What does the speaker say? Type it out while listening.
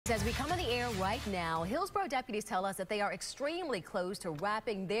As we come in the air right now, Hillsborough deputies tell us that they are extremely close to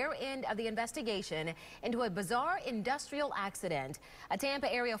wrapping their end of the investigation into a bizarre industrial accident. A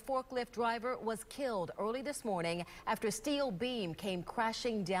Tampa area forklift driver was killed early this morning after a steel beam came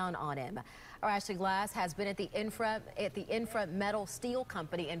crashing down on him. Our Ashley Glass has been at the Infra-Metals steel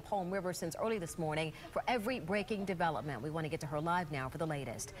company in Palm River since early this morning for every breaking development. We want to get to her live now for the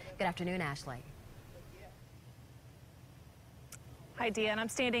latest. Good afternoon, Ashley. Hi, Deanne. I'm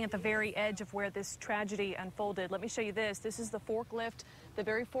standing at the very edge of where this tragedy unfolded. Let me show you this. This is the forklift, the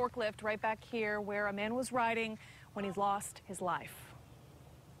very forklift right back here where a man was riding when he lost his life.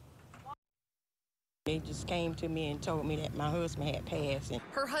 They just came to me and told me that my husband had passed.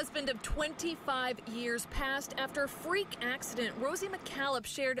 Her husband of 25 years passed after a freak accident. Rosie McCallop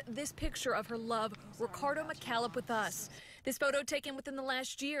shared this picture of her love, Ricardo McCallop, with us. This photo taken within the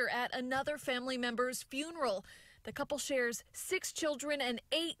last year at another family member's funeral. The couple shares 6 children and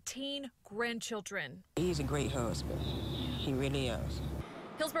 18 grandchildren. He's a great husband. He really is.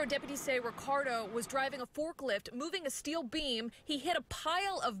 Hillsborough deputies say Ricardo was driving a forklift, moving a steel beam. He hit a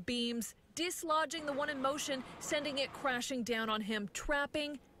pile of beams, dislodging the one in motion, sending it crashing down on him,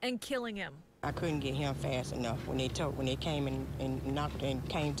 trapping and killing him. I couldn't get him fast enough when they came and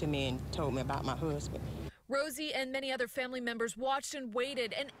came to me and told me about my husband. Rosie and many other family members watched and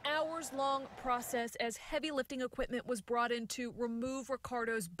waited, an hours-long process as heavy lifting equipment was brought in to remove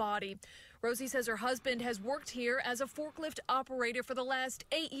Ricardo's body. Rosie says her husband has worked here as a forklift operator for the last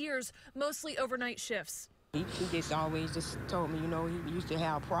 8 years, mostly overnight shifts. He just always told me, he used to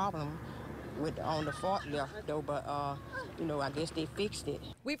have a problem on the forklift, though, but, I guess they fixed it.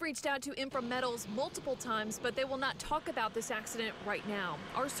 We've reached out to Infra-Metals multiple times, but they will not talk about this accident right now.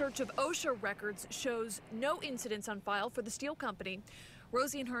 Our search of OSHA records shows no incidents on file for the steel company.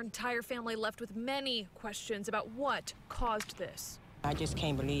 Rosie and her entire family left with many questions about what caused this. I just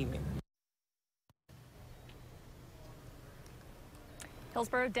can't believe it.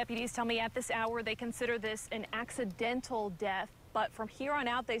 Hillsborough deputies tell me at this hour they consider this an accidental death. But from here on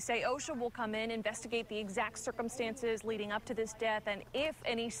out, they say OSHA will come in, investigate the exact circumstances leading up to this death, and if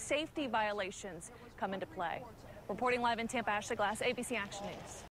any safety violations come into play. Reporting live in Tampa, Ashley Glass, ABC Action News.